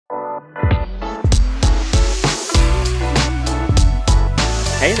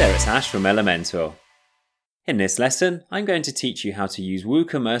Hey there, it's Ash from Elementor. In this lesson, I'm going to teach you how to use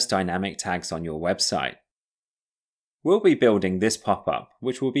WooCommerce Dynamic Tags on your website. We'll be building this pop-up,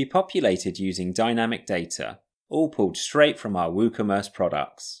 which will be populated using dynamic data, all pulled straight from our WooCommerce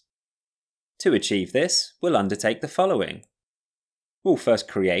products. To achieve this, we'll undertake the following. We'll first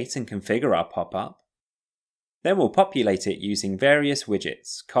create and configure our pop-up. Then we'll populate it using various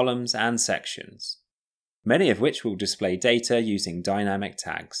widgets, columns and sections, many of which will display data using dynamic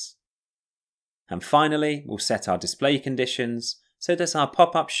tags. And finally, we'll set our display conditions so that our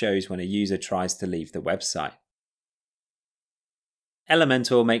pop-up shows when a user tries to leave the website.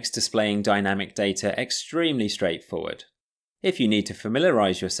 Elementor makes displaying dynamic data extremely straightforward. If you need to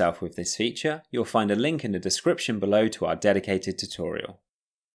familiarize yourself with this feature, you'll find a link in the description below to our dedicated tutorial.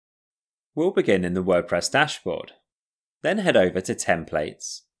 We'll begin in the WordPress dashboard, then head over to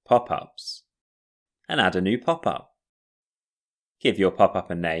Templates, Pop-ups, and add a new pop-up. Give your pop-up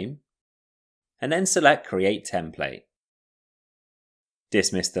a name, and then select Create Template.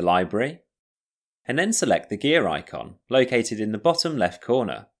 Dismiss the library, and then select the gear icon located in the bottom left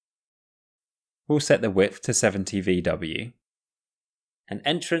corner. We'll set the width to 70 VW, and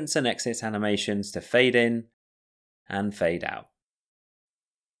entrance and exit animations to fade in and fade out.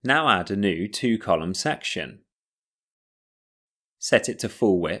 Now add a new 2-column section. Set it to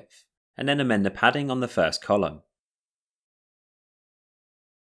full width, and then amend the padding on the first column.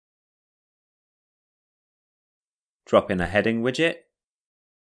 Drop in a heading widget,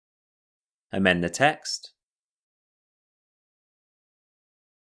 amend the text,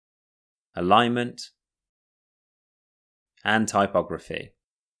 alignment, and typography.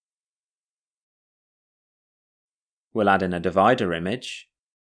 We'll add in a divider image,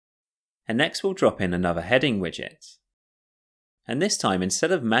 and next we'll drop in another heading widget. And this time,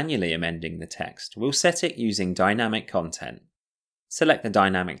 instead of manually amending the text, we'll set it using dynamic content. Select the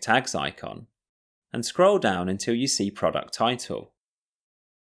dynamic tags icon, and scroll down until you see product title.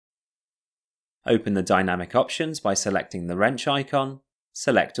 Open the dynamic options by selecting the wrench icon,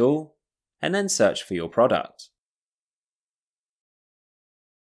 select all, and then search for your product.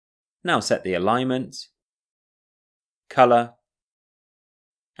 Now set the alignment, color,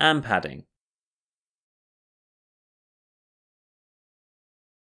 and padding.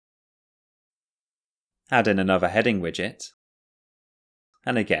 Add in another heading widget,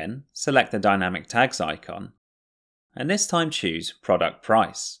 and again select the dynamic tags icon, and this time choose product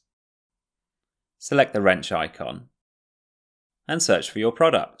price. Select the wrench icon, and search for your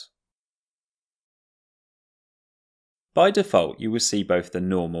product. By default, you will see both the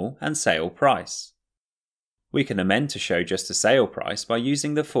normal and sale price. We can amend to show just the sale price by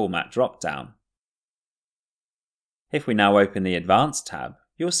using the Format drop-down. If we now open the Advanced tab,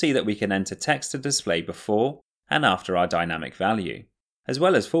 you'll see that we can enter text to display before and after our dynamic value, as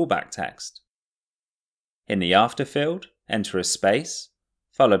well as fallback text. In the After field, enter a space,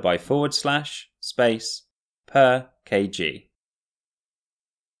 followed by / space per kg.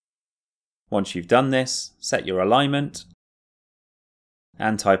 Once you've done this, set your alignment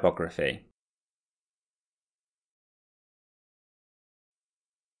and typography.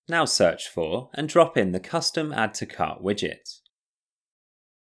 Now search for and drop in the custom Add to Cart widget.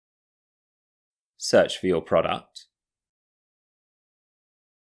 Search for your product.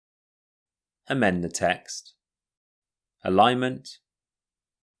 Amend the text. Alignment.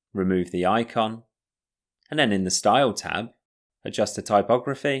 Remove the icon. And then in the Style tab, adjust the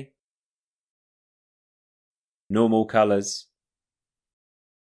typography. Normal colors.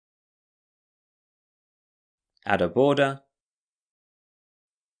 Add a border.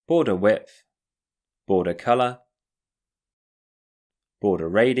 Border width, border color, border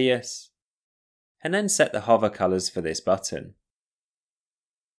radius, and then set the hover colors for this button.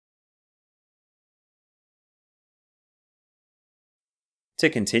 To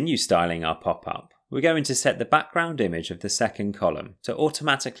continue styling our pop-up, we're going to set the background image of the second column to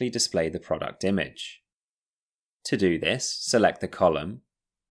automatically display the product image. To do this, select the column,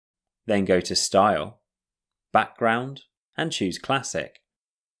 then go to Style, Background, and choose Classic.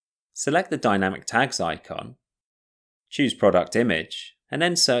 Select the dynamic tags icon, choose product image, and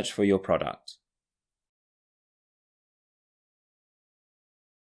then search for your product.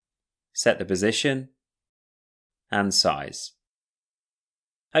 Set the position and size.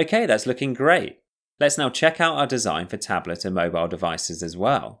 Okay, that's looking great. Let's now check out our design for tablet and mobile devices as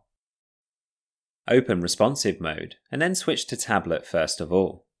well. Open responsive mode and then switch to tablet first of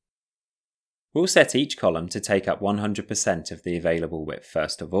all. We'll set each column to take up 100% of the available width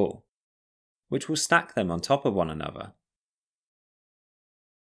first of all, which will stack them on top of one another.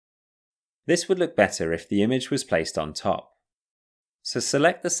 This would look better if the image was placed on top. So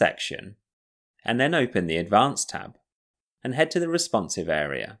select the section, and then open the Advanced tab, and head to the Responsive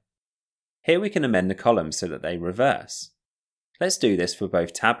area. Here we can amend the columns so that they reverse. Let's do this for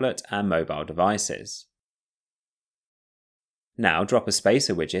both tablet and mobile devices. Now drop a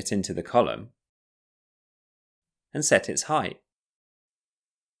spacer widget into the column and set its height.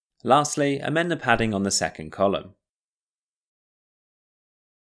 Lastly, amend the padding on the second column.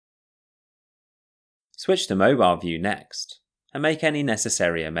 Switch to mobile view next and make any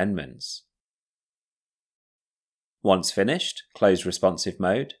necessary amendments. Once finished, close responsive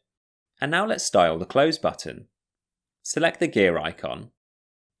mode, and now let's style the close button. Select the gear icon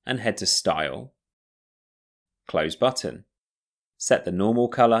and head to Style, Close button. Set the normal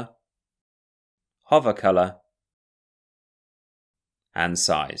color, hover color, and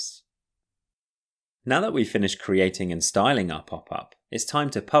size. Now that we've finished creating and styling our pop-up, it's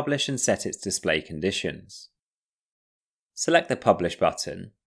time to publish and set its display conditions. Select the Publish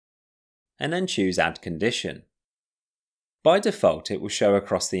button, and then choose Add Condition. By default, it will show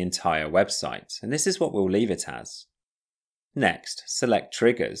across the entire website, and this is what we'll leave it as. Next, select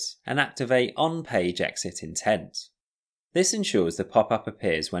Triggers and activate On-Page Exit Intent. This ensures the pop-up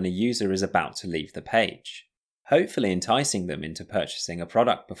appears when a user is about to leave the page, hopefully enticing them into purchasing a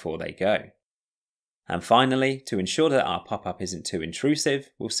product before they go. And finally, to ensure that our pop-up isn't too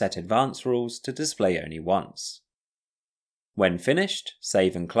intrusive, we'll set advanced rules to display only once. When finished,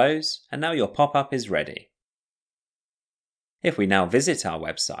 save and close, and now your pop-up is ready. If we now visit our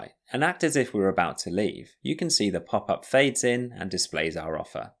website and act as if we're about to leave, you can see the pop-up fades in and displays our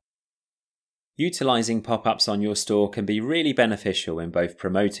offer. Utilizing pop-ups on your store can be really beneficial in both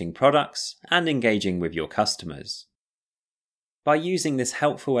promoting products and engaging with your customers. By using this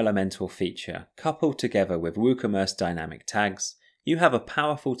helpful elemental feature, coupled together with WooCommerce Dynamic Tags, you have a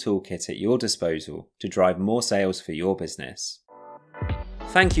powerful toolkit at your disposal to drive more sales for your business.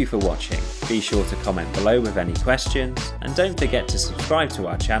 Thank you for watching. Be sure to comment below with any questions, and don't forget to subscribe to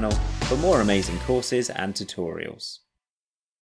our channel for more amazing courses and tutorials.